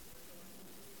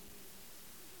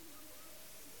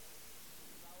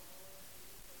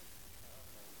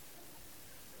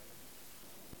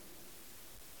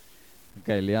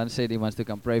Okay, Leon said he wants to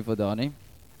come pray for Danie.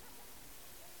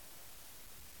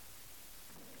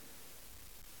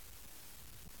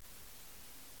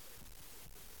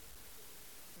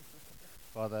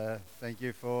 Father, thank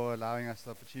you for allowing us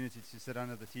the opportunity to sit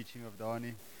under the teaching of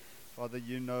Danie. Father,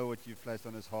 you know what you've placed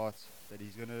on his heart, that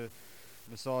he's going to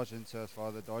massage into us,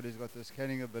 Father. Danie's got this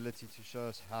canning ability to show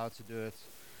us how to do it,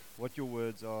 what your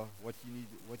words are, what you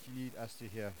need us to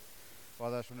hear.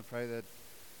 Father, I just want to pray that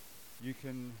you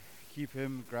can keep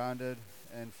him grounded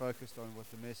and focused on what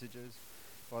the message is,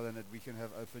 Father, and that we can have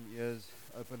open ears,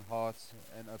 open hearts,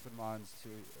 and open minds to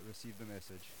receive the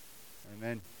message.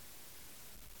 Amen.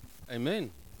 Amen.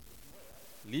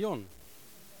 Leon.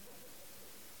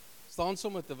 Staan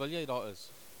sommer terwyl jy daar is.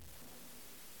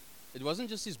 It wasn't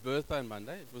just his birthday on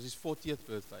Monday, it was his 40th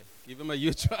birthday. Give him a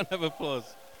huge round of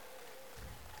applause.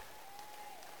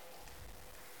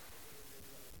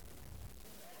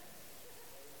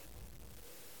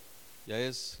 Jy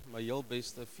is my heel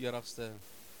beste 40ste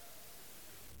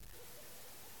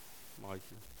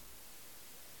maatjie.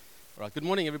 Alright, good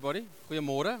morning everybody.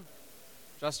 Goeiemôre.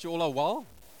 Trust you all are well.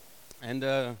 And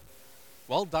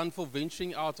well done for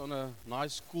venturing out on a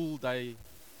nice cool day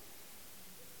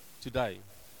today.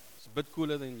 It's a bit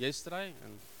cooler than yesterday,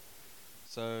 and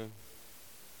so,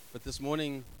 but this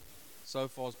morning so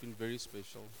far has been very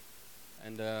special,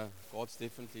 and God's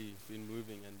definitely been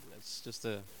moving, and it's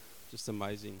just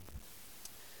amazing.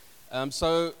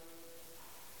 So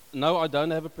no, I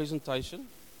don't have a presentation.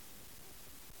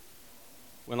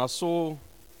 When I saw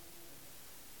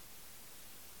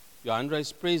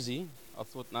Andre's Prezi, I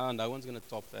thought, no one's going to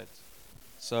top that.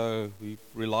 So we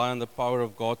rely on the power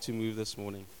of God to move this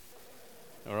morning.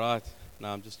 All right. No,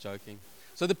 I'm just joking.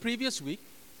 So the previous week,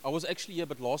 I was actually here,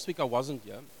 but last week I wasn't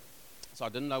here. So I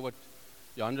didn't know what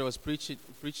Andre was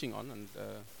preaching on.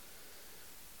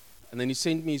 And then he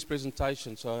sent me his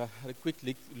presentation, so I had a quick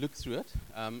look through it.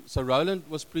 So Roland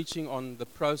was preaching on the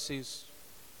process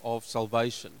of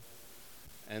salvation.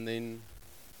 And then,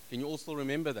 can you all still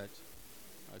remember that?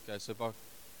 Okay, so if I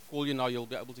call you now, you'll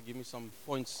be able to give me some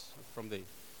points from there.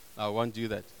 No, I won't do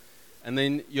that. And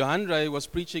then Johanre was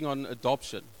preaching on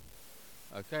adoption.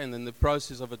 Okay, and then the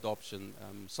process of adoption,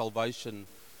 salvation,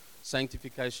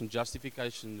 sanctification,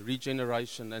 justification,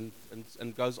 regeneration,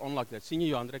 and goes on like that. Sien jy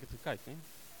Johanre het gekyk, né?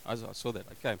 I saw that.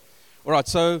 Okay. All right,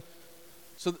 so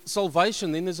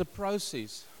salvation, then there's a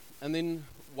process. And then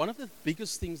one of the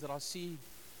biggest things that I see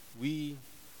we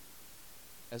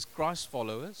as Christ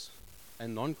followers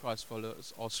and non-Christ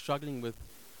followers are struggling with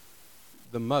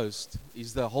the most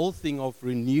is the whole thing of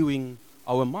renewing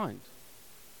our mind.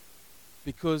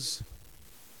 Because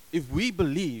if we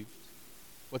believed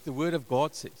what the Word of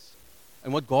God says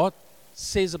and what God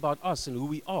says about us and who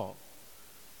we are,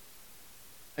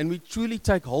 and we truly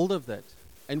take hold of that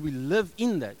and we live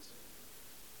in that,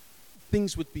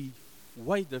 things would be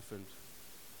way different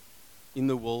in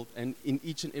the world and in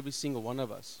each and every single one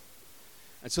of us.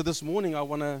 And so this morning I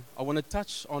want to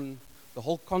touch on the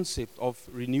whole concept of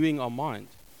renewing our mind.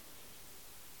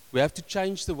 We have to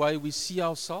change the way we see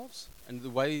ourselves and the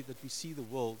way that we see the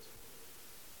world.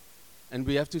 And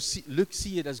we have to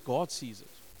see it as God sees it.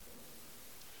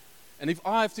 And if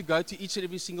I have to go to each and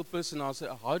every single person, I'll say,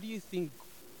 how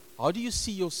do you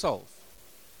see yourself?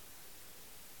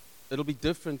 It'll be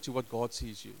different to what God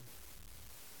sees you.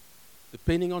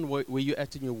 Depending on where you're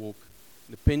at in your walk,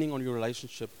 depending on your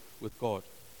relationship with God.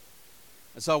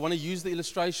 And so I want to use the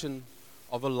illustration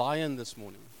of a lion this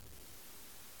morning.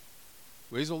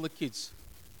 Where's all the kids?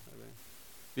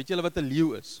 Weet julle wat 'n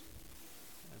leeu is?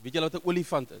 Weet julle wat 'n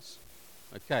olifant is?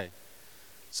 Okay.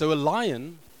 So a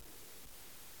lion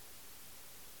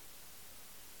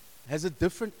has a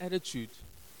different attitude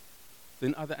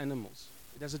than other animals.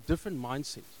 It has a different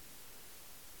mindset.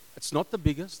 It's not the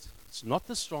biggest, it's not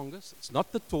the strongest, it's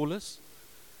not the tallest,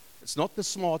 it's not the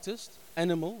smartest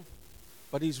animal,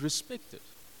 but he's respected.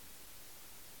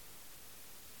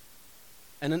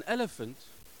 And an elephant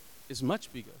is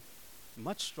much bigger,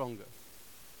 much stronger.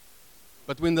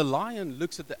 But when the lion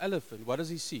looks at the elephant, what does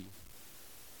he see?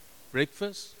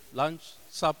 Breakfast, lunch,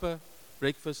 supper,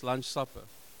 breakfast, lunch, supper.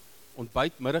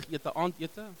 Ontbyt, middagete,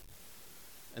 aandete,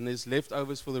 and there's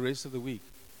leftovers for the rest of the week.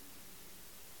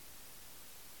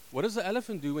 What does the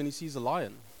elephant do when he sees a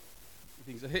lion? He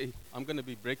thinks, hey, I'm going to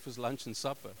be breakfast, lunch, and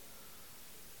supper.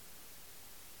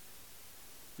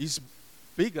 He's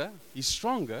bigger, he's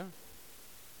stronger,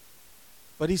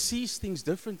 but he sees things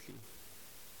differently.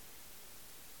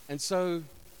 And so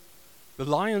the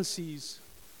lion sees,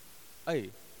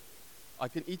 hey, I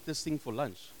can eat this thing for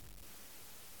lunch.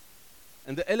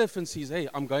 And the elephant sees, hey,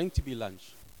 I'm going to be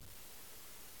lunch.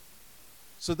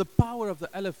 So the power of the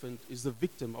elephant is the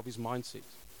victim of his mindset.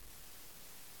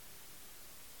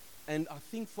 And I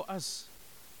think for us,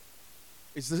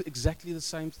 it's exactly the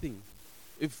same thing.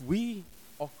 If we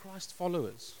are Christ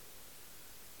followers,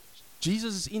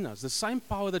 Jesus is in us. The same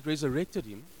power that resurrected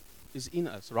him is in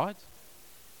us, right?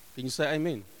 Can you say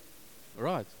amen?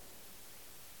 Right.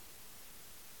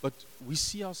 But we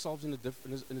see ourselves in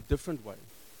a different way.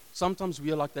 Sometimes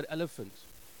we are like that elephant.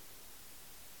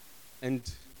 And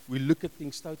we look at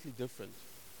things totally different.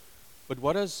 But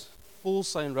what does Paul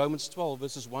say in Romans 12,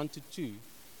 verses 1 to 2? You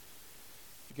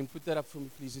can put that up for me,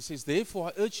 please. He says, "Therefore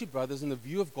I urge you, brothers, in the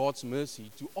view of God's mercy,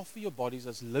 to offer your bodies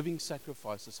as living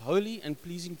sacrifices, holy and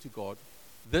pleasing to God.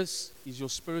 This is your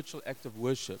spiritual act of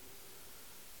worship."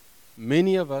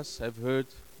 Many of us have heard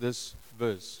this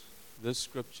verse, this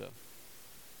scripture.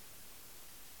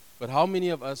 But how many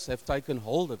of us have taken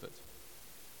hold of it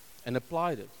and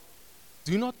applied it?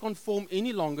 Do not conform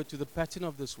any longer to the pattern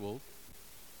of this world,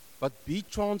 but be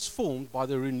transformed by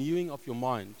the renewing of your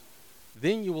mind.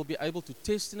 Then you will be able to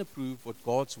test and approve what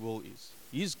God's will is,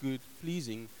 His good,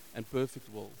 pleasing, and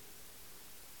perfect will.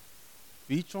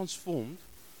 Be transformed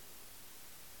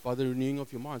by the renewing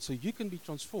of your mind. So you can be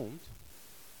transformed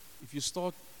if you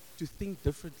start to think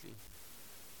differently.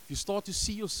 If you start to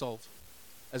see yourself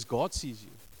as God sees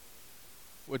you.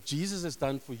 What Jesus has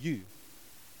done for you.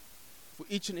 For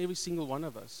each and every single one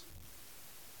of us.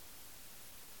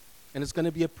 And it's going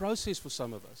to be a process for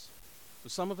some of us. For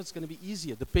some of it's going to be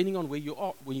easier, depending on where you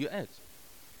are, where you're at.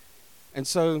 And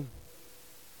so,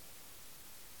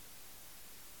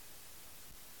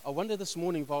 I wonder this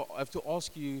morning, if I have to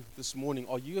ask you this morning,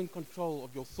 are you in control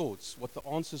of your thoughts? What the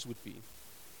answers would be?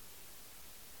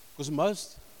 Because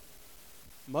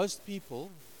most people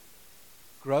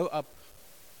grow up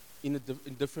in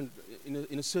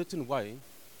a certain way,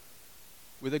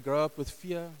 where they grow up with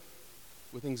fear,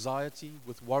 with anxiety,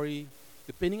 with worry,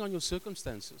 depending on your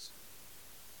circumstances.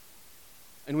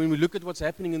 And when we look at what's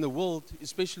happening in the world,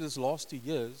 especially this last 2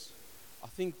 years, I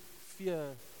think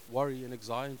fear, worry, and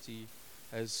anxiety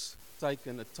has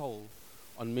taken a toll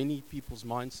on many people's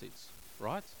mindsets,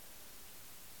 right?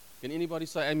 Can anybody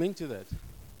say amen to that?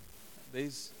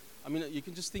 You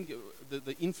can just think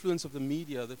the influence of the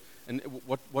media and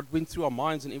what went through our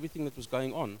minds and everything that was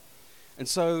going on. And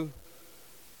so,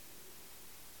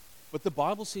 but the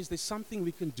Bible says there's something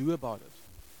we can do about it.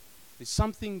 There's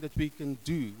something that we can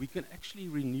do. We can actually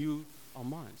renew our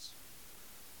minds.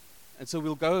 And so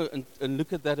we'll go and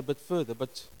look at that a bit further.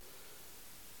 But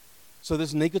so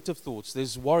there's negative thoughts,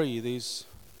 there's worry, there's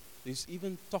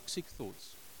even toxic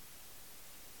thoughts.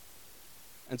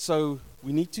 And so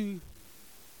we need to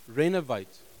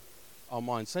renovate our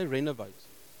minds. Say renovate.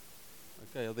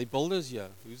 Okay, are there builders here?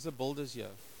 Who's the builders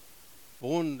here?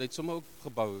 Born, it's somewhere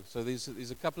gebouw. So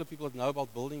there's a couple of people that know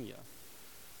about building here.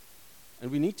 And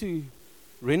we need to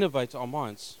renovate our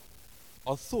minds.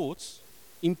 Our thoughts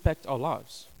impact our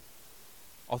lives.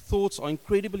 Our thoughts are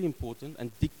incredibly important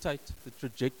and dictate the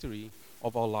trajectory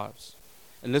of our lives.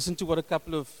 And listen to what a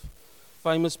couple of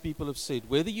famous people have said.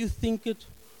 Whether you think it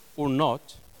or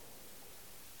not,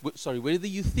 whether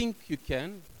you think you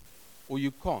can or you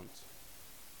can't,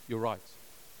 you're right.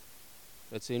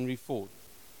 That's Henry Ford.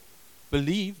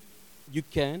 Believe you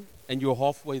can and you're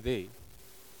halfway there.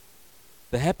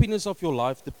 The happiness of your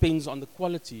life depends on the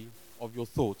quality of your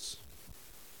thoughts.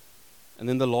 And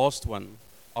then the last one,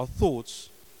 our thoughts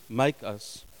make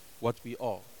us what we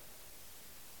are.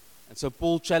 And so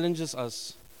Paul challenges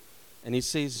us and he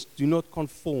says, do not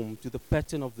conform to the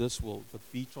pattern of this world, but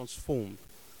be transformed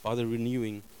by the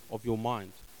renewing of your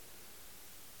mind.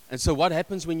 And so what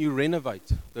happens when you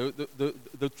renovate?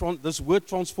 This word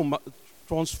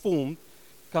transformed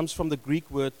comes from the Greek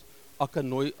word I'm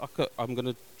going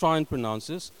to try and pronounce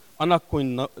this.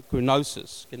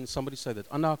 Anakoinosis. Can somebody say that?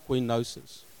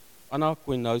 Anakoinosis.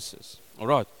 Anakoinosis. All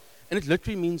right. And it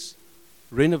literally means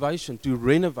renovation, to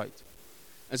renovate.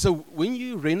 And so when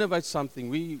you renovate something,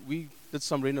 we did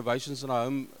some renovations in our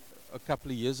home a couple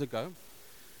of years ago.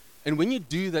 And when you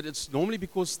do that, it's normally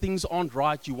because things aren't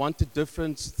right. You want it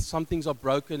different. Some things are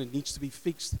broken. It needs to be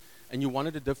fixed. And you want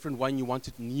it a different way and you want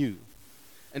it new.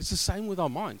 And it's the same with our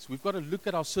minds. We've got to look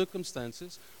at our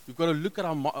circumstances. We've got to look at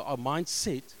our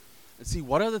mindset and see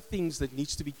what are the things that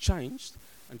needs to be changed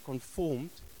and conformed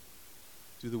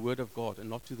to the Word of God and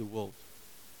not to the world.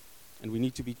 And it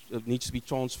needs to be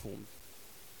transformed.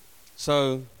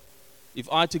 So,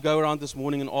 if I had to go around this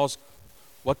morning and ask,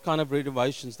 what kind of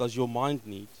renovations does your mind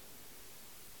need?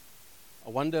 I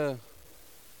wonder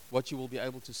what you will be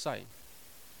able to say.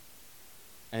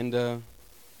 And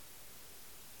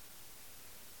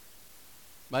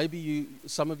maybe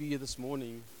some of you here this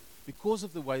morning, because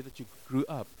of the way that you grew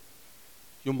up,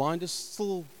 your mind is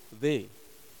still there,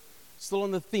 still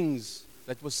on the things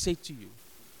that was said to you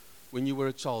when you were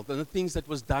a child, and the things that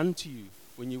was done to you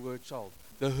when you were a child,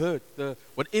 the hurt, the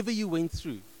whatever you went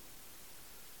through.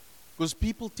 Because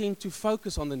people tend to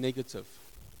focus on the negative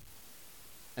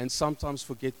and sometimes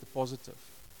forget the positive,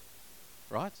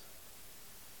 right?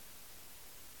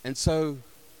 And so,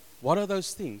 what are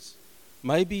those things?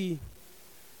 Maybe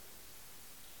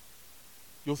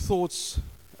your thoughts,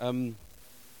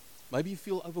 maybe you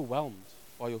feel overwhelmed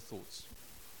by your thoughts.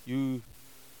 You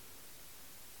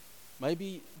may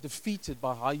be defeated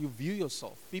by how you view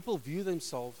yourself. People view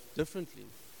themselves differently.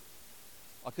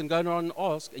 I can go around and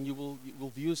ask, and you will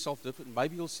view yourself differently.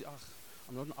 Maybe you'll say,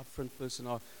 I'm not an upfront person,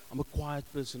 or I'm a quiet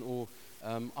person, or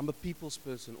I'm a people's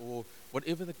person, or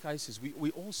whatever the case is.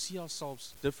 We all see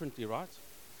ourselves differently, right?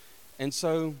 And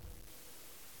so,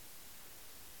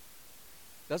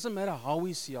 it doesn't matter how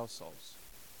we see ourselves.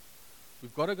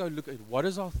 We've got to go look at what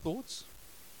is our thoughts,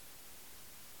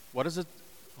 how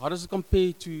does it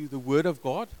compare to the Word of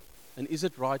God, and is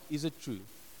it right, is it true?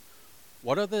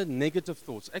 What are the negative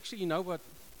thoughts? Actually, you know what?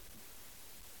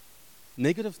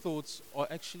 Negative thoughts are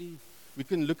actually, we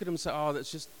can look at them and say,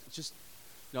 that's just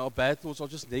our bad thoughts are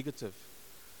just negative.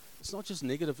 It's not just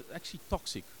negative, it's actually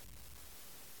toxic.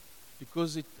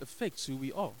 Because it affects who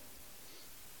we are.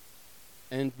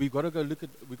 And we've got to go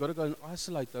and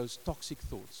isolate those toxic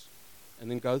thoughts,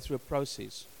 and then go through a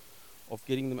process of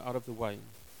getting them out of the way.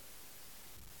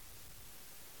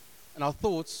 And our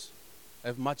thoughts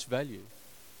have much value.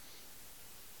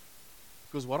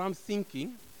 Because what I'm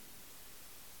thinking,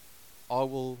 I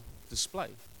will display.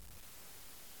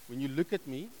 When you look at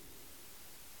me,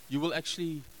 you will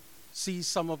actually see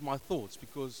some of my thoughts,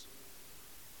 because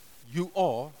you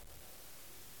are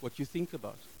what you think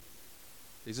about.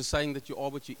 There's a saying that you are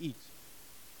what you eat.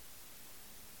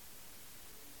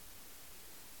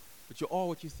 But you are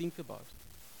what you think about.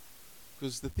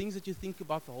 Because the things that you think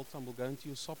about the whole time will go into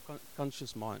your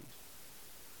subconscious mind.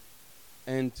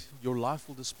 And your life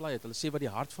will display it. Hulle sê wat die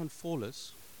hart van vol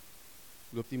is,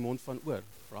 loop die mond van oor,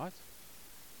 right?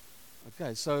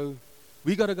 Okay, so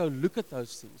we got to go look at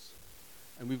those things.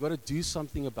 And we've got to do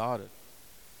something about it.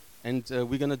 And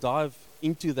we're going to dive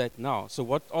into that now. So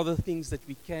what are the things that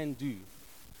we can do?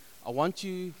 I want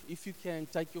you, if you can,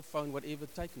 take your phone, whatever,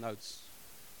 take notes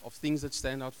of things that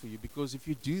stand out for you. Because if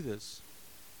you do this,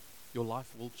 your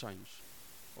life will change.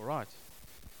 All right?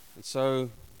 And so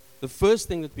the first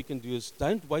thing that we can do is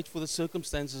don't wait for the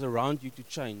circumstances around you to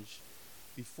change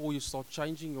before you start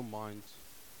changing your mind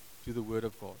to the Word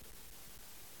of God.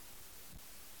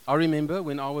 I remember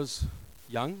when I was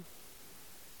young,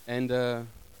 and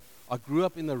I grew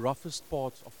up in the roughest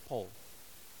parts of Paul.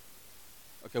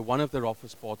 Okay, one of the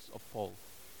roughest parts of Paul.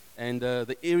 And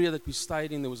the area that we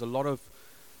stayed in, there was a lot of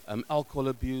alcohol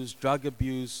abuse, drug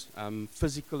abuse,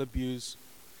 physical abuse.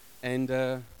 And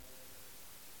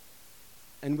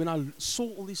when I saw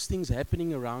all these things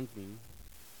happening around me,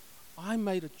 I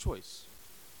made a choice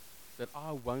that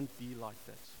I won't be like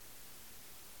that.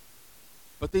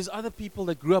 But there's other people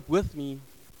that grew up with me,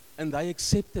 and they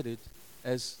accepted it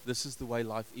as this is the way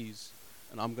life is,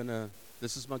 and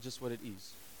this is not just what it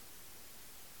is.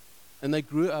 And they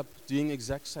grew up doing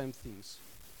exact same things.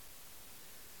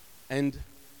 And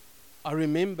I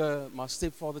remember my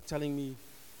stepfather telling me,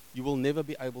 you will never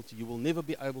be able to, you will never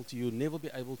be able to, you'll never be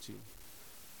able to.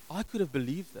 I could have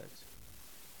believed that.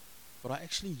 But I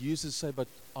actually used it to say, but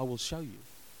I will show you.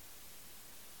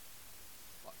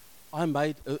 I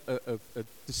made a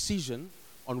decision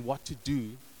on what to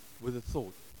do with a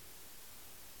thought.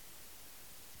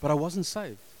 But I wasn't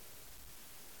saved.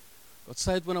 Got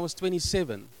saved when I was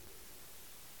 27.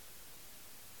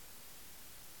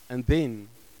 And then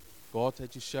God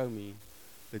had to show me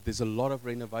that there's a lot of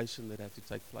renovation that had to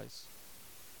take place.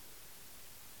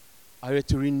 I had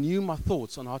to renew my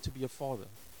thoughts on how to be a father.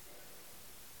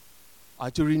 I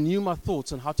had to renew my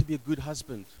thoughts on how to be a good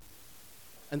husband.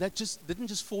 And that just didn't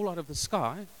just fall out of the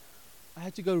sky. I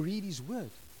had to go read His Word.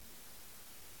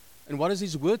 And what does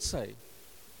His Word say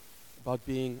about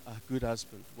being a good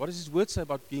husband? What does His Word say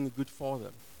about being a good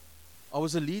father? I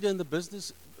was a leader in the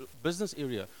business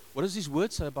area. What does His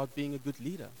Word say about being a good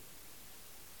leader?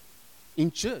 In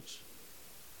church,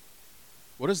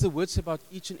 what does the Word say about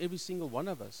each and every single one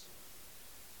of us?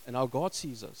 And how God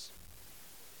sees us.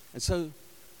 And so,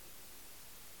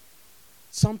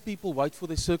 some people wait for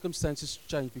their circumstances to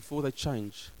change before they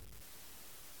change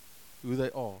who they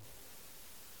are.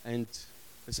 And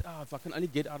they say, if I can only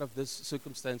get out of this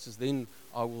circumstances, then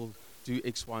I will do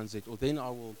X, Y, and Z. Or then I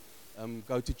will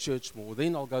go to church more. Or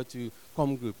then I'll go to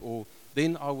com group. Or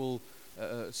then I will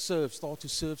start to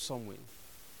serve somewhere.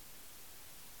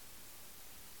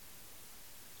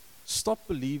 Stop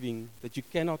believing that you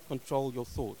cannot control your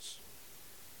thoughts.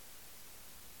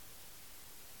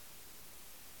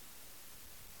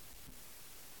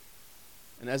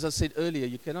 And as I said earlier,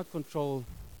 you cannot control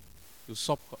your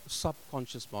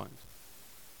subconscious mind,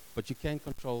 but you can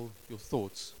control your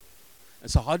thoughts. And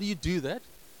so how do you do that?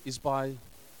 Is by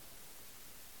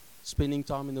spending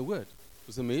time in the Word.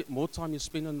 Because the more time you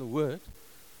spend on the Word,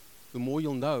 the more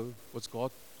you'll know what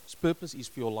God's purpose is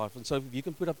for your life. And so if you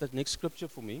can put up that next scripture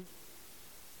for me,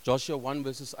 Joshua 1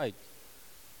 verses 8. It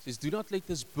says, do not let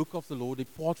this book of the law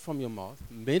depart from your mouth.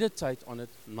 Meditate on it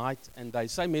night and day.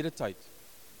 Say meditate.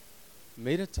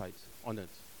 Meditate on it.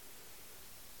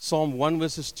 Psalm 1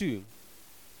 verses 2.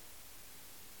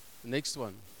 The next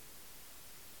one.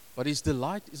 But his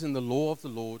delight is in the law of the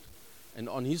Lord, and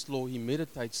on his law he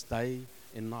meditates day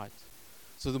and night.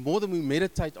 So the more that we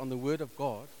meditate on the Word of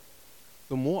God,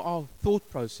 the more our thought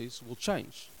process will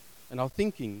change, and our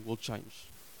thinking will change.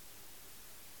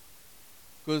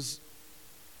 Because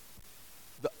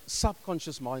the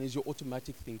subconscious mind is your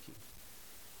automatic thinking.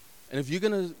 And if you're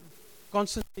going to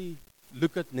constantly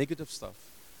look at negative stuff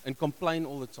and complain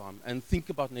all the time and think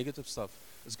about negative stuff,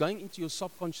 it's going into your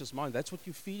subconscious mind. That's what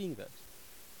you're feeding that.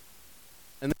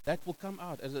 And that will come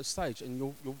out at a stage,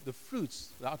 and the fruits,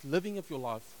 the outliving of your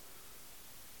life,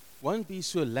 won't be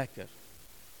so lekker,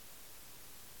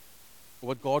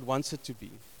 what God wants it to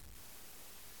be.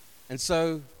 And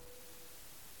so,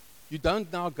 you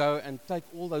don't now go and take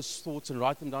all those thoughts and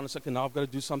write them down and say, okay, now I've got to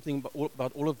do something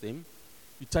about all of them.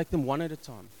 You take them one at a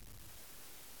time.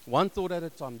 One thought at a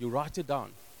time. You write it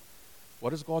down.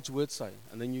 What does God's Word say?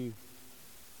 And then you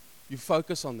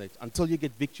focus on that until you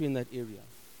get victory in that area.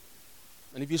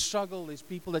 And if you struggle, there's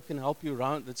people that can help you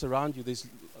that's around you. There's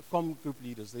common group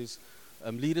leaders. There's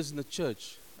leaders in the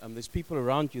church. There's people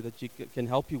around you that can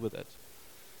help you with that.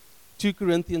 2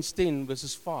 Corinthians 10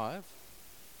 verses 5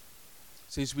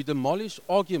 says, we demolish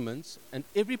arguments and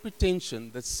every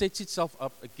pretension that sets itself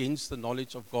up against the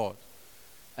knowledge of God.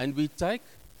 And we take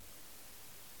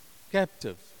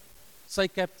captive, say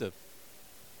captive,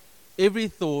 every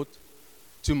thought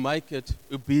to make it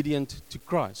obedient to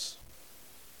Christ.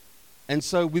 And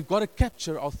so we've got to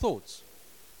capture our thoughts.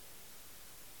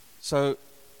 So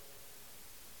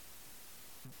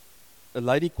a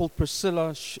lady called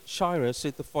Priscilla Shira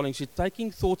said the following. She said,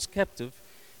 taking thoughts captive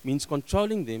means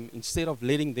controlling them instead of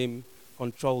letting them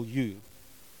control you.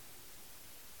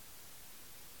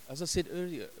 As I said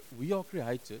earlier, we are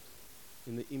created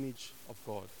in the image of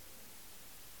God.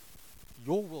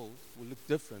 Your world will look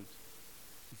different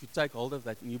if you take hold of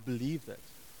that and you believe that.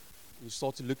 You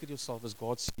start to look at yourself as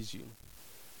God sees you.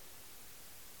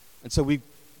 And so we've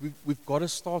got to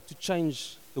start to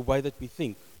change the way that we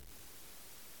think.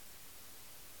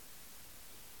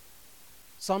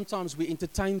 Sometimes we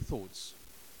entertain thoughts.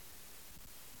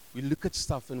 We look at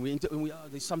stuff and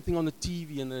there's something on the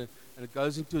TV and it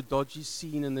goes into a dodgy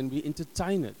scene and then we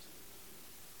entertain it.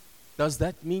 Does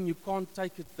that mean you can't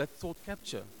take that thought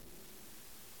capture?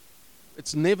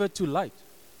 It's never too late.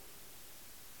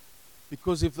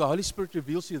 Because if the Holy Spirit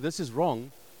reveals to you this is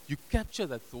wrong, you capture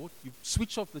that thought, you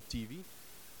switch off the TV,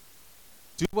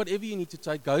 do whatever you need to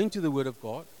take, go into the Word of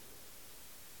God,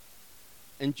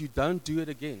 and you don't do it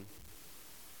again.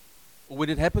 Or when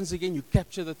it happens again, you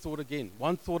capture the thought again,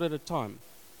 one thought at a time.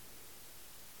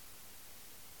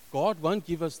 God won't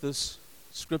give us this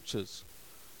scriptures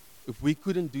if we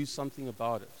couldn't do something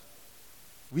about it.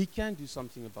 We can do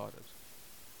something about it.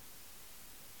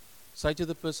 Say to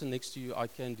the person next to you, I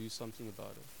can do something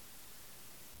about it.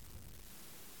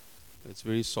 That's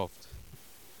very soft.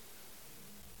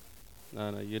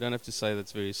 No, you don't have to say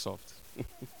that's very soft.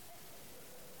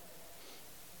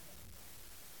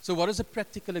 So what is a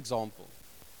practical example?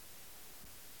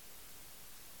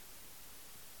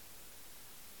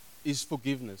 Is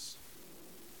forgiveness.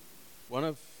 One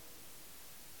of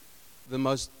the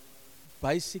most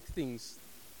basic things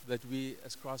that we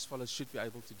as Christ followers should be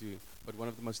able to do, but one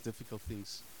of the most difficult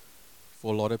things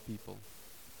for a lot of people.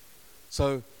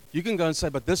 So you can go and say,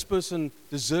 but this person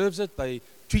deserves it, they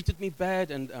treated me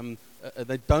bad, and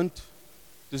they don't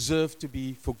deserve to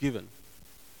be forgiven.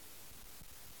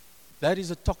 That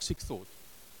is a toxic thought.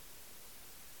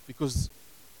 Because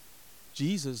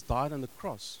Jesus died on the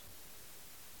cross.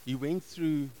 He went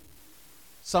through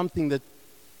something that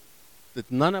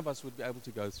none of us would be able to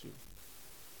go through.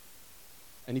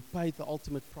 And he paid the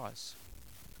ultimate price.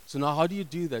 So now how do you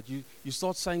do that? You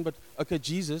start saying, but okay,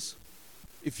 Jesus,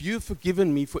 if you've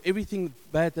forgiven me for everything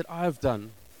bad that I have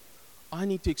done, I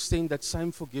need to extend that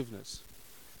same forgiveness.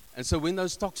 And so when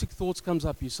those toxic thoughts comes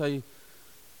up, you say,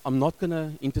 I'm not going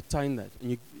to entertain that.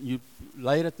 And you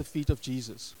lay it at the feet of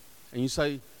Jesus. And you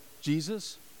say,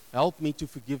 Jesus, help me to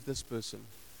forgive this person.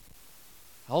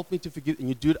 Help me to forgive. And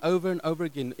you do it over and over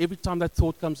again. Every time that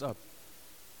thought comes up.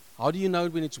 How do you know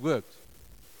when it's worked?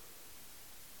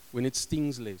 When it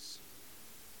stings less.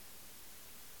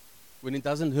 When it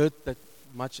doesn't hurt that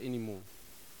much anymore.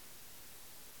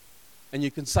 And you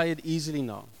can say it easily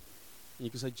now. And you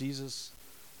can say, Jesus,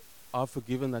 I've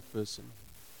forgiven that person.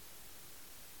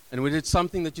 And when it's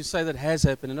something that you say that has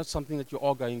happened and not something that you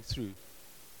are going through,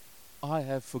 I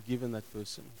have forgiven that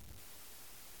person.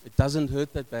 It doesn't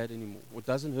hurt that bad anymore, or it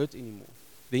doesn't hurt anymore.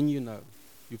 Then you know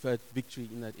you've had victory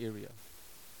in that area.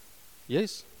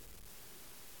 Yes?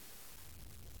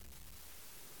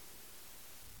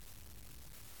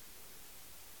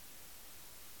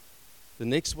 The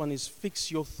next one is fix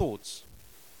your thoughts.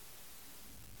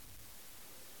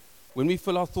 When we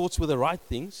fill our thoughts with the right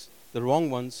things, the wrong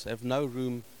ones have no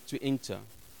room to enter.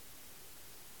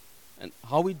 And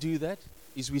how we do that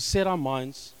is we set our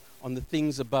minds on the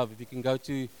things above. If you can go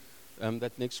to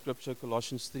that next scripture,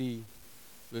 Colossians 3,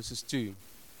 verses 2.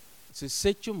 It says,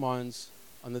 set your minds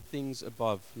on the things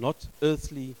above, not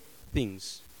earthly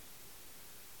things.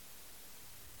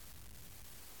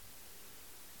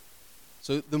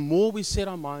 So the more we set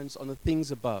our minds on the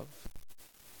things above,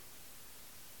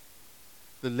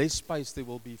 the less space there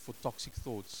will be for toxic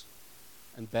thoughts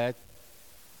and bad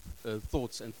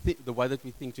thoughts and the way that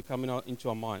we think to come into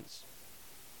our minds.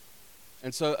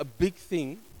 And so a big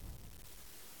thing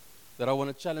that I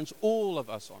want to challenge all of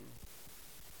us on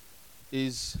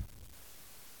is,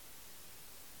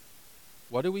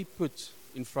 what do we put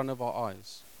in front of our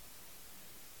eyes?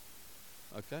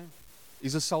 Okay?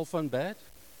 Is a cell phone bad?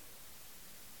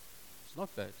 It's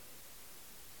not bad.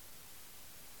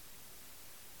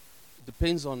 It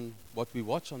depends on what we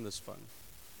watch on this phone,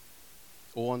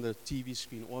 or on the TV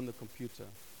screen, or on the computer.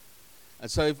 And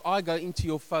so if I go into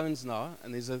your phones now,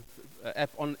 and there's an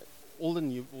app on all the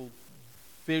new,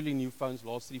 fairly new phones,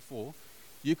 last 3, 4,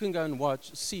 you can go and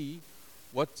see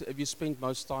what have you spent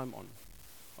most time on.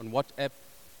 On what app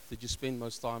did you spend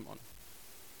most time on?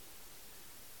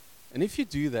 And if you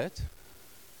do that,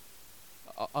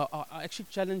 I actually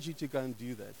challenge you to go and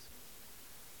do that.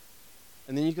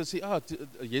 And then you can see,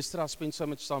 yesterday I spent so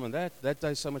much time on that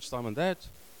day so much time on that.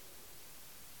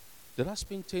 Did I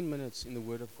spend 10 minutes in the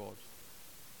Word of God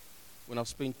when I've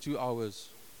spent 2 hours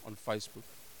on Facebook?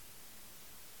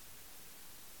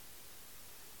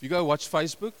 If you go watch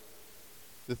Facebook,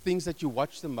 the things that you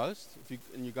watch the most,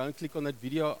 and you go and click on that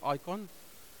video icon,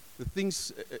 the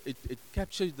things, it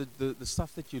captures the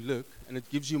stuff that you look, and it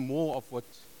gives you more of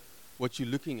what you're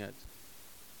looking at.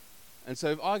 And so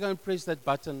if I go and press that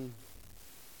button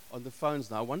on the phones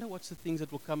now, I wonder what's the things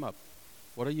that will come up.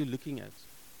 What are you looking at?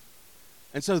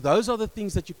 And so those are the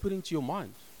things that you put into your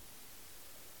mind.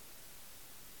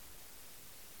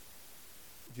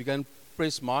 If you go and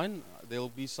press mine, there will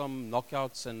be some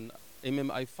knockouts and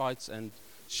MMA fights and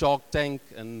Shark Tank,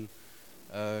 and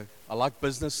I like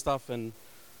business stuff, and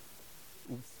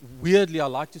weirdly I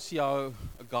like to see how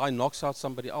a guy knocks out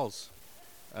somebody else.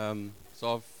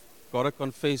 So I've got to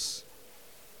confess,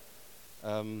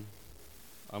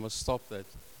 I must stop that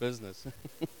business.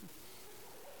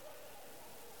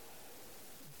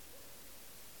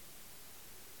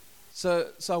 So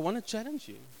I want to challenge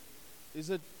you. Is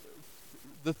it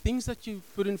the things that you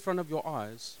put in front of your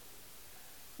eyes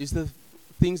is the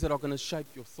things that are going to shape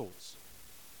your thoughts.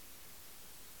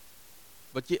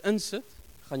 Wat jy insit,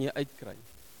 gaan jy uitkry.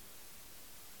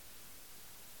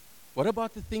 What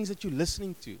about the things that you're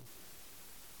listening to?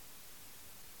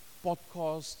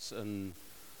 Podcasts, and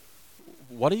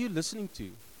what are you listening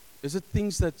to? Is it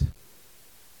things that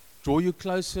draw you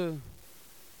closer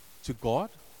to God?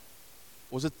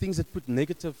 Or is it things that put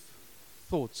negative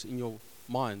thoughts in your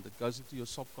mind, that goes into your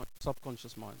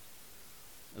subconscious mind,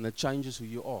 and that changes who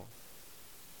you are?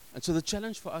 And so the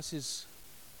challenge for us is,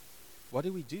 what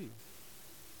do we do?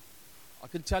 I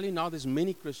can tell you now, there's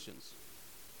many Christians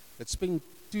that spend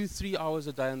 2-3 hours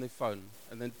a day on their phone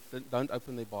and then don't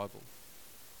open their Bible.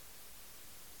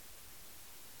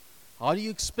 How do you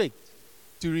expect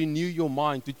to renew your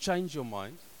mind, to change your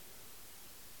mind,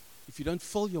 if you don't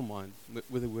fill your mind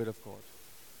with the Word of God?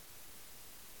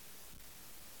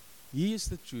 He is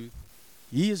the truth.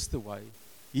 He is the way.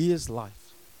 He is life.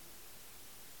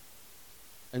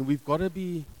 And we've got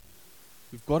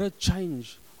to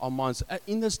change our minds.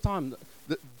 In this time,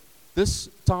 this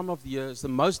time of the year is the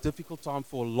most difficult time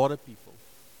for a lot of people.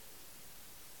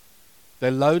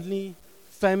 They're lonely,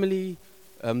 family,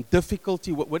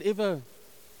 difficulty, whatever.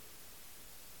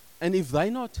 And if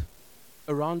they're not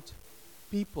around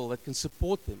people that can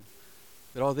support them,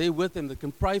 that are there with them, that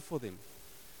can pray for them,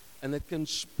 and that can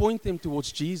point them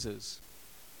towards Jesus.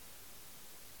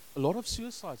 A lot of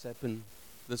suicides happen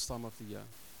this time of the year.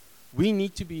 We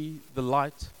need to be the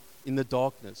light in the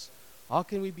darkness. How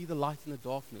can we be the light in the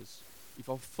darkness if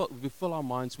we fill our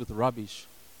minds with rubbish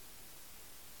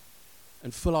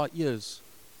and fill our ears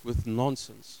with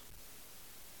nonsense?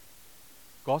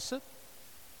 Gossip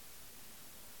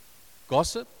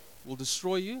will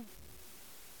destroy you,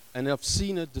 and I've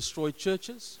seen it destroy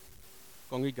churches,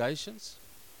 congregations.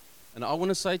 And I want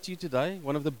to say to you today,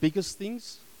 one of the biggest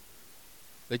things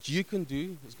that you can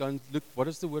do is go and look, what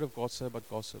does the Word of God say about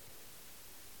gossip?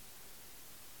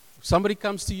 If somebody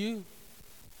comes to you,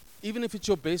 even if it's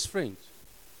your best friend,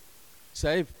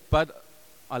 say, but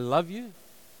I love you,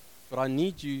 but I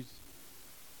need you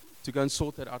to go and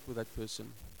sort that out with that person.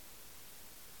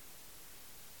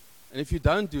 And if you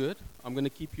don't do it, I'm going to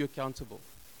keep you accountable.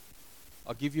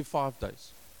 I'll give you 5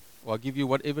 days, or I'll give you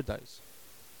whatever days.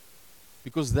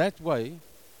 Because that way,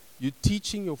 you're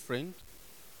teaching your friend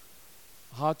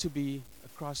how to be a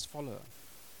Christ follower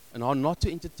and how not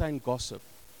to entertain gossip,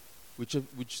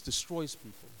 which destroys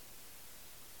people.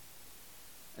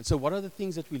 And so what are the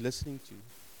things that we're listening to?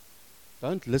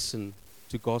 Don't listen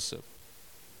to gossip.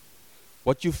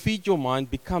 What you feed your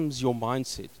mind becomes your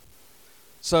mindset.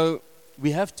 So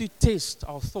we have to test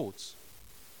our thoughts.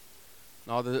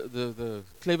 Now the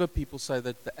clever people say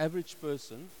that the average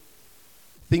person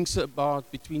thinks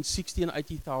about between 60 and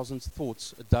 80,000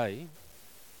 thoughts a day,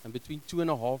 and between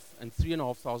 2,500 and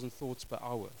 3,500 thoughts per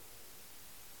hour.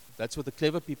 That's what the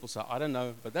clever people say. I don't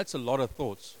know, but that's a lot of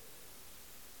thoughts.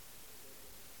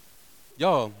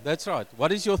 Yeah, that's right.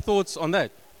 What is your thoughts on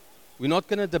that? We're not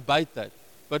going to debate that,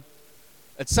 but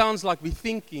it sounds like we're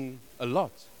thinking a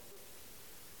lot.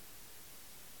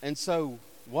 And so,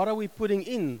 what are we putting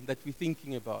in that we're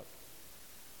thinking about?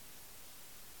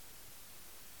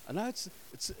 I know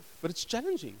but it's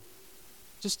challenging.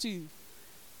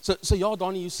 So yeah,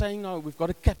 Danie, you're saying now we've got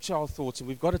to capture our thoughts and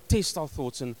we've got to test our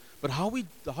thoughts. But how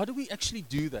do we actually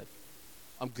do that?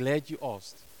 I'm glad you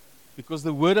asked, because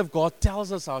the Word of God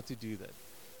tells us how to do that.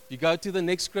 You go to the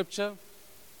next scripture,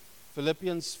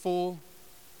 Philippians 4,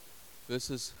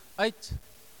 verses 8. It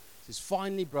says,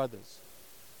 finally, brothers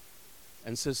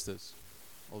and sisters,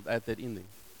 I'll add that in there.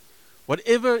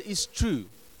 Whatever is true,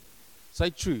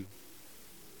 say true.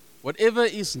 Whatever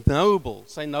is noble,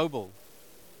 say noble.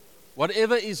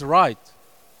 Whatever is right,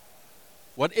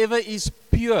 whatever is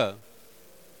pure,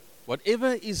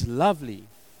 whatever is lovely,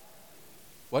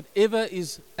 whatever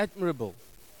is admirable,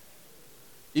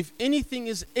 if anything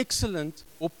is excellent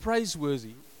or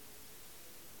praiseworthy,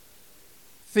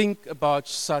 think about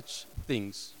such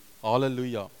things.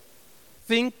 Hallelujah.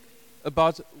 Think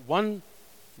about one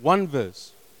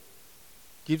verse.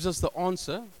 Gives us the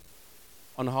answer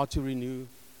on how to renew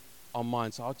our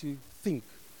minds, how to think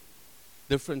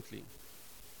differently.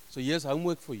 So here's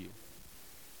homework for you.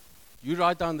 You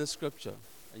write down the scripture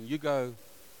and you go,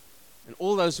 and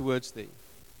all those words there.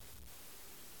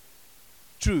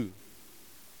 True.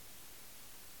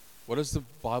 What does the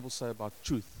Bible say about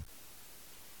truth?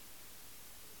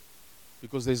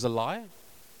 Because there's a lie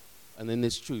and then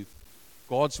there's truth.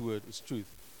 God's word is truth.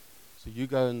 So you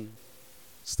go and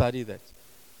study that.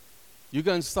 You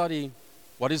go and study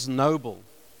what is noble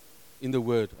in the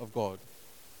Word of God.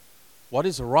 What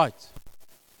is right?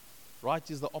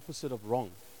 Right is the opposite of wrong.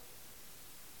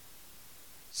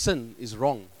 Sin is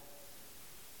wrong.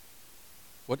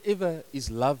 Whatever is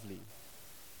lovely.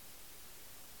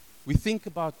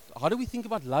 How do we think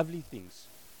about lovely things?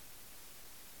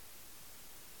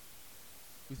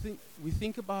 We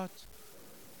think about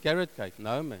carrot cake.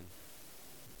 No, man.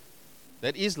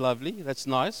 That is lovely. That's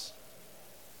nice.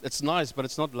 It's nice, but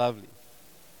it's not lovely.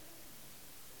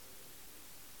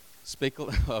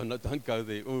 Speckled. Oh no! Don't go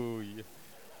there. Oh, yeah.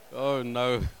 Oh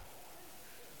no.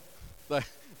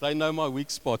 They know my weak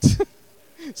spot.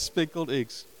 Speckled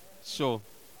eggs. Sure.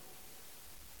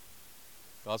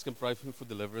 Guys can pray for me for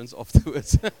deliverance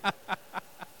afterwards.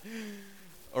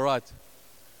 All right.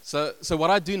 So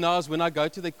what I do now is when I go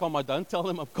to the com, I don't tell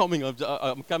them I'm coming.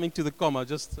 I'm coming to the com. I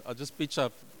just pitch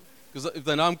up, because if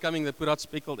they know I'm coming, they put out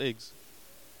speckled eggs.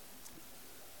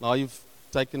 Now you've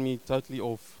taken me totally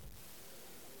off.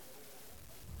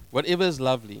 Whatever is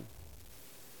lovely.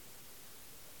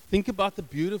 Think about the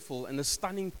beautiful and the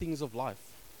stunning things of life.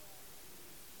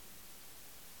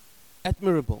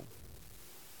 Admirable.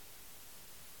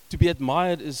 To be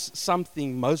admired is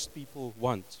something most people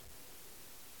want.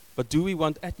 But do we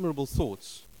want admirable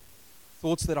thoughts?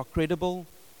 Thoughts that are credible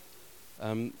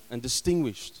and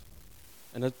distinguished,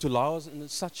 and to allow us in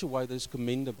such a way that is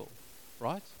commendable,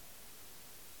 right?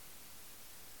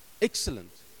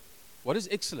 Excellent. What is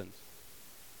excellent?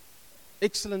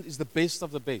 Excellent is the best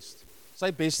of the best.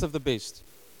 Say best of the best.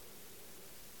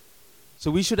 So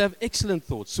we should have excellent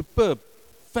thoughts, superb,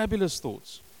 fabulous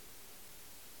thoughts.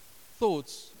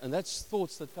 Thoughts, and that's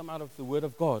thoughts that come out of the Word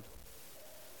of God.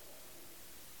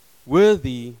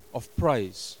 Worthy of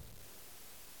praise.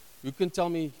 You can tell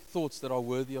me thoughts that are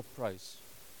worthy of praise.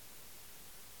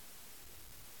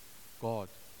 God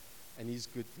and His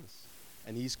goodness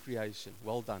and His creation.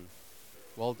 Well done.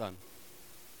 Well done.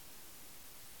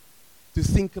 To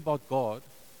think about God,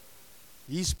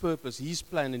 His purpose, His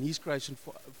plan, and His creation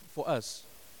for us,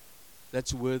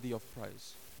 that's worthy of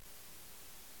praise.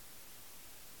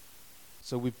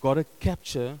 So we've got to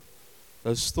capture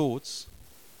those thoughts,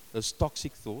 those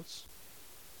toxic thoughts,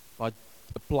 by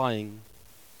applying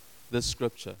this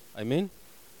scripture. Amen?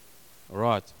 All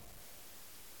right.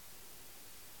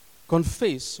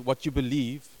 Confess what you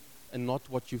believe and not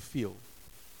what you feel.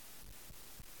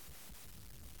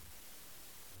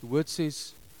 The word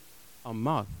says, our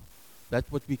mouth,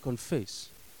 that's what we confess.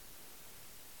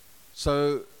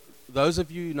 So, those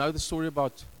of you who know the story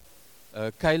about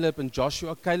Caleb and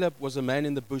Joshua, Caleb was a man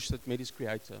in the bush that met his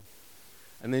creator.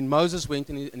 And then Moses went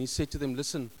and he said to them,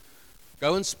 listen,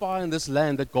 go and spy in this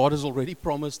land that God has already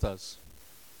promised us.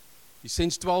 He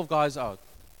sends 12 guys out.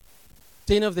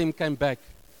 10 of them came back.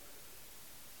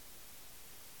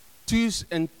 2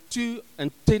 and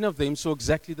 10 of them saw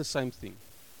exactly the same thing.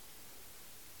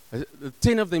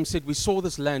 10 of them said, we saw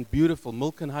this land, beautiful,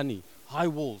 milk and honey, high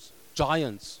walls,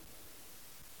 giants.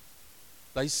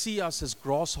 They see us as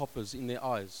grasshoppers in their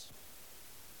eyes.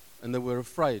 And they were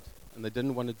afraid, and they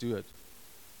didn't want to do it.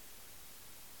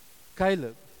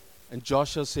 Caleb and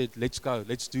Joshua said, let's go,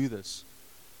 let's do this.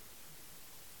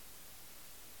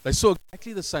 They saw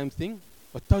exactly the same thing,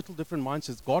 but total different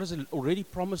mindsets. God has already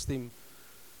promised them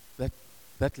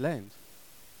that land.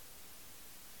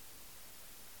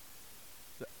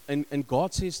 And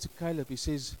God says to Caleb, He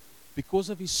says, because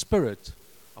of His Spirit,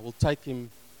 I will take him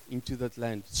into that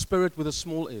land. Spirit with a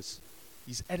small s.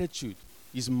 His attitude,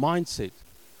 his mindset,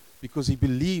 because he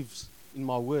believes in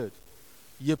my word.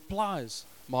 He applies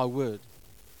my word.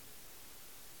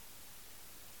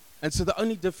 And so the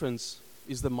only difference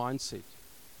is the mindset.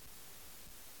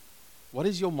 What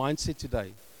is your mindset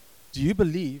today? Do you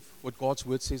believe what God's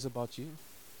word says about you?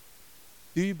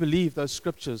 Do you believe those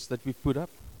scriptures that we put up?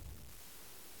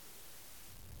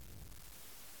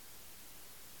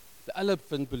 The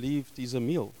elephant believed he's a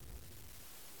meal.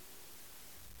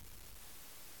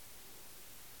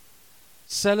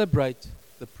 Celebrate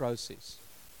the process.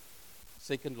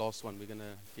 Second last one, we're going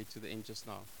to get to the end just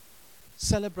now.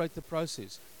 Celebrate the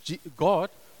process. God,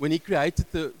 when He created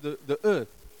the earth,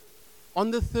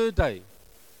 on the third day,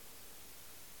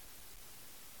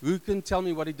 who can tell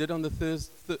me what He did on the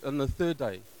third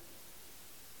day?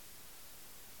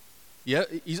 Yeah,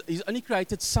 he's only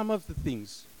created some of the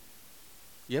things.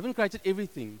 He haven't created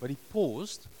everything, but He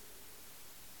paused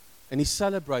and He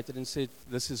celebrated and said,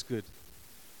 this is good.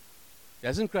 He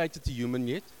hasn't created the human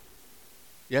yet.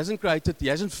 He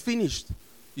hasn't finished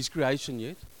His creation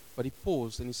yet, but He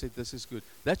paused and He said, this is good.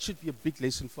 That should be a big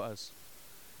lesson for us.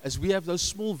 As we have those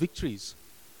small victories,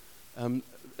 and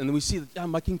we see that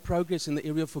I'm making progress in the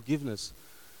area of forgiveness,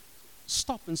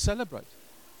 stop and celebrate.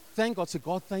 Thank God. Say,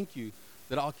 God, thank you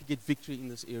that I can get victory in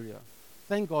this area.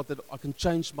 Thank God that I can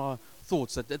change my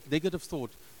thoughts, that negative thought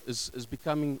is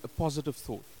becoming a positive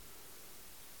thought.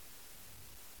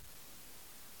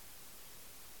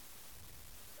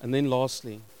 And then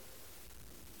lastly,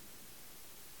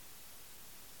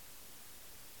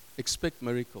 expect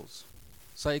miracles.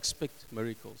 Say, expect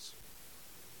miracles.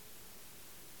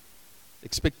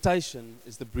 Expectation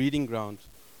is the breeding ground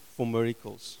for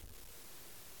miracles.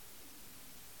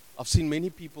 I've seen many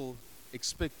people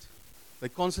they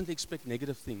constantly expect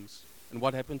negative things. And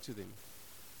what happened to them?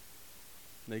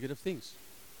 Negative things.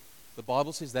 The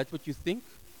Bible says that's what you think.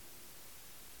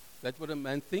 That's what a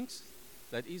man thinks.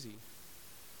 That easy.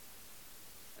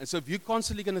 And so if you're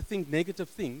constantly going to think negative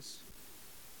things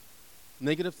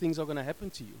are going to happen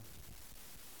to you.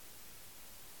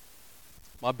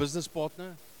 My business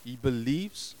partner, he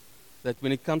believes that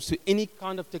when it comes to any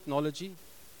kind of technology,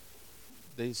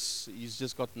 he's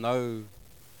just got no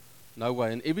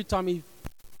way. And every time he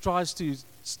tries to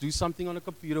do something on a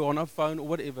computer or on a phone or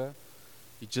whatever,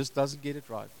 he just doesn't get it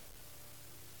right.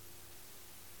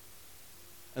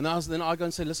 And then I go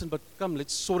and say, listen, but come,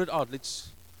 let's sort it out.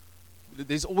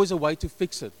 There's always a way to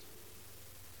fix it.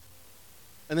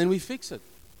 And then we fix it.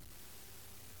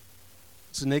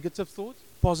 It's a negative thought,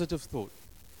 positive thought.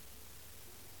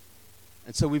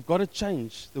 And so we've got to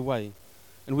change the way.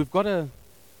 And we've got to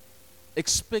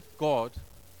expect God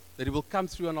that it will come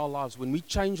through in our lives when we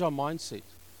change our mindset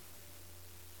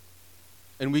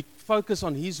and we focus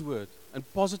on His word and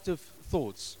positive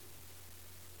thoughts,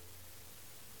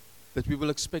 that we will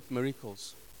expect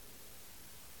miracles.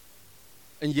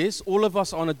 And yes, all of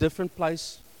us are in a different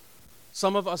place.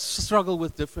 Some of us struggle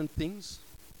with different things.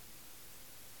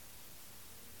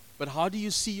 But how do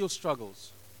you see your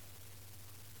struggles?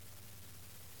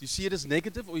 Do you see it as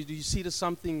negative, or do you see it as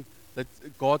something that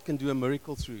God can do a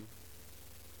miracle through?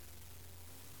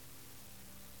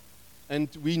 And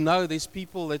we know there's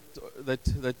people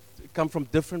that come from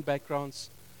different backgrounds.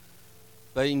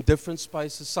 They're in different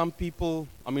spaces. Some people,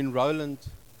 Roland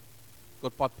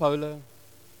got bipolar.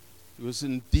 He was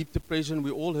in deep depression.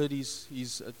 We all heard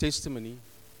his testimony.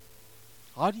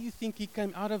 How do you think he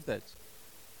came out of that?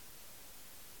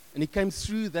 And he came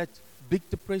through that big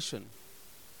depression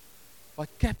by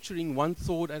capturing one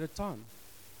thought at a time.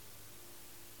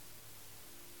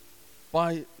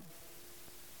 By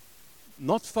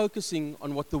not focusing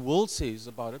on what the world says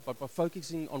about it, but by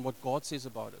focusing on what God says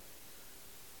about it.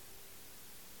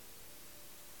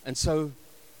 And so,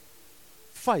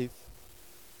 faith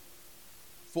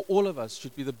for all of us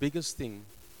should be the biggest thing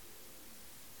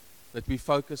that we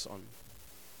focus on.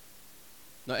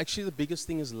 No, actually the biggest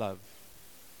thing is love.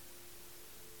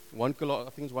 I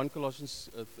think it's 1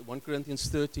 Corinthians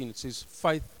 13, it says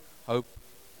faith, hope,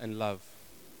 and love,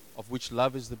 of which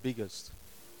love is the biggest.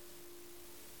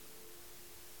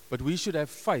 But we should have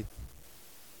faith.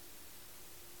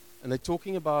 And they're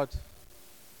talking about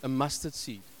a mustard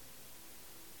seed.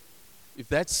 If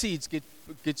that seed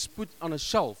gets put on a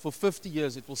shelf for 50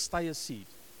 years, it will stay a seed.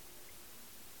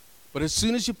 But as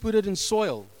soon as you put it in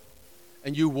soil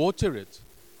and you water it,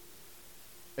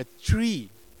 a tree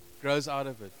grows out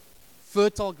of it.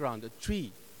 Fertile ground, a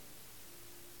tree.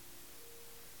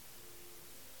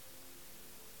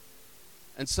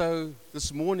 And so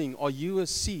this morning, are you a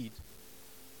seed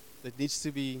that needs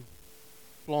to be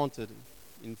planted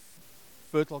in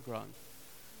fertile ground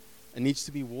and needs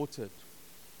to be watered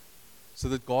so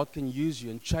that God can use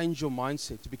you and change your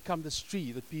mindset to become this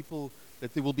tree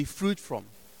that there will be fruit from,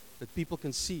 that people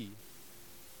can see?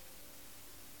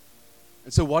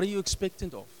 And so what are you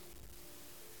expectant of?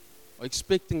 Are you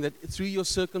expecting that through your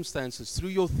circumstances, through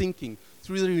your thinking,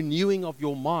 through the renewing of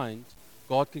your mind,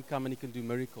 God can come and He can do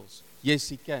miracles? Yes,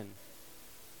 He can.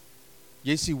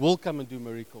 Yes, He will come and do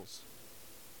miracles.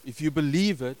 If you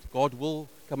believe it, God will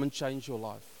come and change your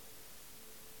life,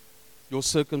 your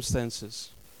circumstances.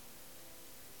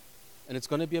 And it's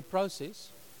going to be a process,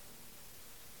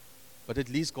 but at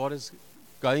least God is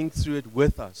going through it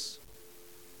with us.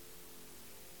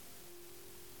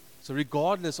 So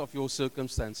regardless of your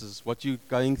circumstances, what you're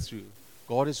going through,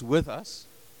 God is with us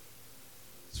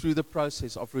through the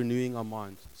process of renewing our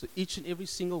mind. So each and every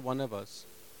single one of us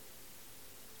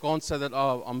can't say that,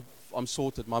 oh, I'm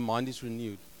sorted, my mind is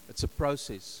renewed. It's a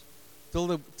process till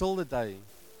the day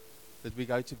that we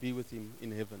go to be with Him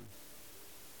in heaven,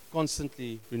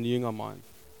 constantly renewing our mind.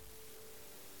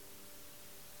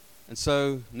 And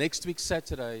so next week,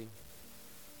 Saturday,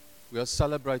 we are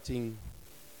celebrating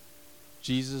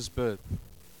Jesus' birth.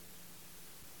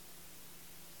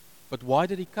 But why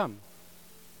did He come?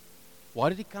 Why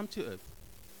did He come to earth?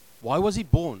 Why was He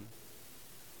born?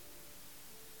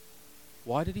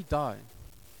 Why did He die?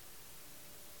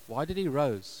 Why did He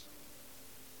rise?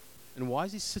 And why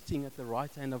is He sitting at the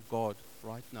right hand of God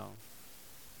right now?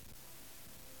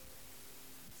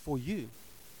 For you.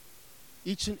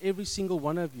 Each and every single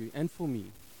one of you, and for me.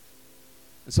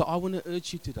 And so I want to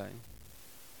urge you today,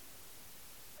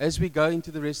 as we go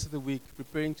into the rest of the week,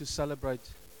 preparing to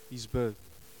celebrate His birth,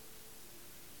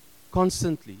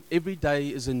 constantly, every day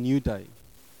is a new day.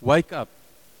 Wake up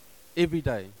every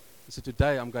day and say,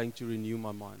 today I'm going to renew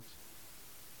my mind.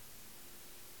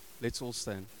 Let's all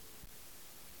stand.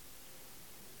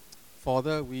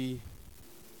 Father, we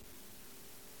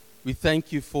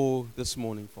thank You for this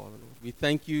morning, Father Lord. We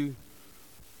thank You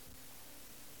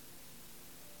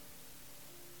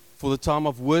for the time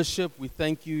of worship. We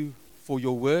thank You for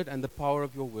Your word and the power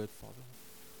of Your word, Father.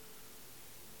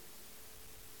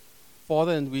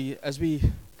 Father, and as we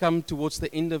come towards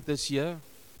the end of this year,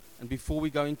 and before we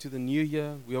go into the new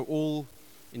year, we are all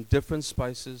in different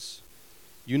spaces.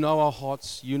 You know our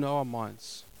hearts, You know our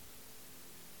minds.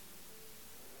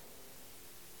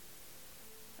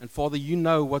 And Father, You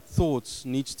know what thoughts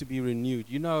needs to be renewed.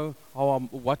 You know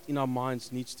what in our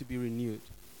minds needs to be renewed.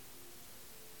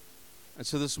 And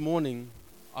so this morning,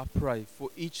 I pray for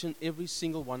each and every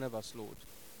single one of us, Lord.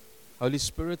 Holy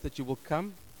Spirit, that You will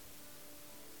come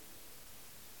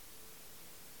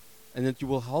and that You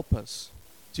will help us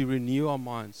to renew our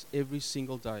minds every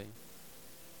single day.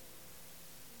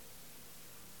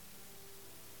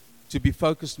 to be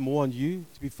focused more on you,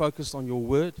 to be focused on your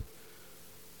word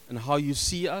and how you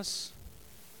see us.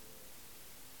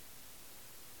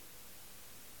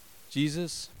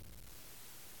 Jesus,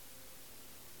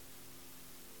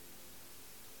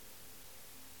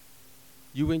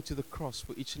 you went to the cross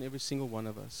for each and every single one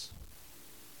of us.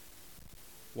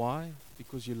 Why?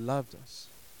 Because you loved us.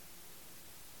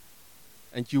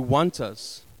 And you want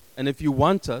us. And if you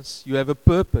want us, you have a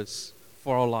purpose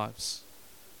for our lives.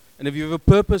 And if you have a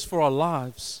purpose for our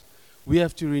lives, we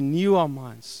have to renew our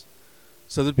minds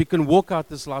so that we can walk out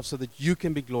this life so that you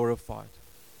can be glorified.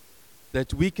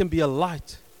 That we can be a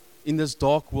light in this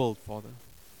dark world, Father.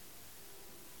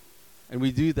 And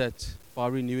we do that by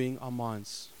renewing our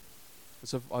minds. And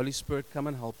so, Holy Spirit, come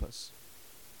and help us.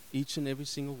 Each and every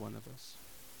single one of us.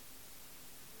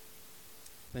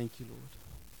 Thank you, Lord.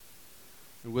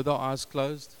 And with our eyes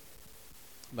closed,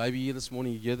 maybe here this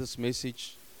morning you hear this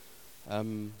message.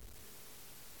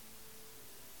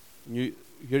 You're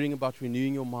hearing about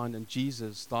renewing your mind and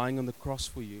Jesus dying on the cross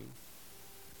for you.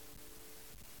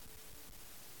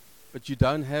 But you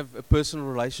don't have a personal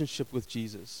relationship with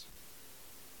Jesus.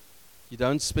 You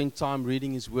don't spend time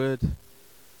reading His Word.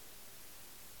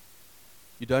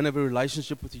 You don't have a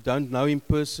relationship with Him. You don't know Him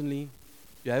personally.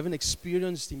 You haven't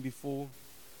experienced Him before.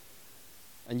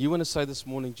 And you want to say this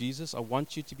morning, Jesus, I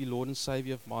want you to be Lord and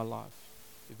Savior of my life.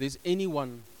 If there's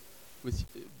anyone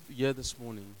here this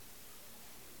morning,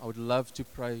 I would love to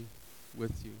pray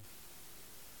with you.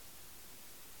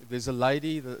 If there's a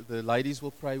lady, the ladies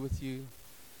will pray with you.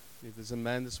 If there's a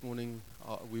man this morning,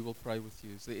 we will pray with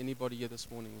you. Is there anybody here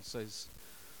this morning who says,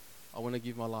 I want to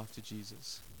give my life to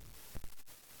Jesus?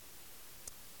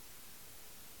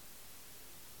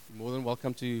 You're more than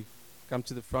welcome to come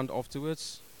to the front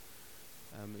afterwards.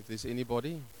 If there's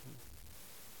anybody.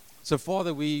 So,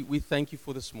 Father, we thank you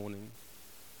for this morning.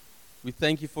 We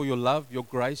thank you for your love, your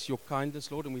grace, your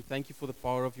kindness, Lord, and we thank you for the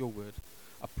power of your word.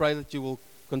 I pray that you will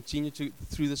continue to,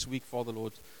 through this week, Father,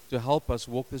 Lord, to help us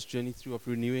walk this journey through of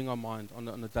renewing our mind on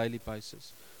a daily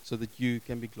basis so that you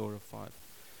can be glorified.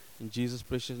 In Jesus'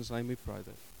 precious name we pray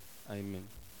that. Amen.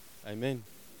 Amen.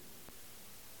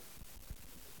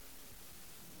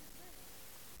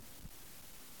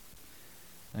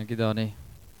 Thank you, Danie.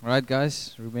 Alright,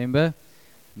 guys, remember,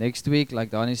 next week,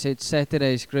 like Danie said,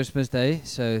 Saturday is Christmas Day.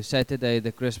 So Saturday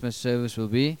the Christmas service will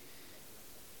be.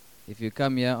 If you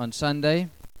come here on Sunday,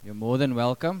 you're more than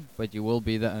welcome, but you will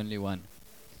be the only one.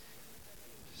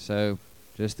 So,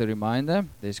 just a reminder,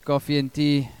 there's coffee and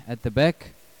tea at the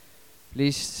back.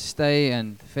 Please stay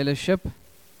and fellowship.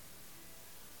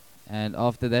 And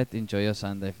after that, enjoy your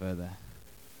Sunday further.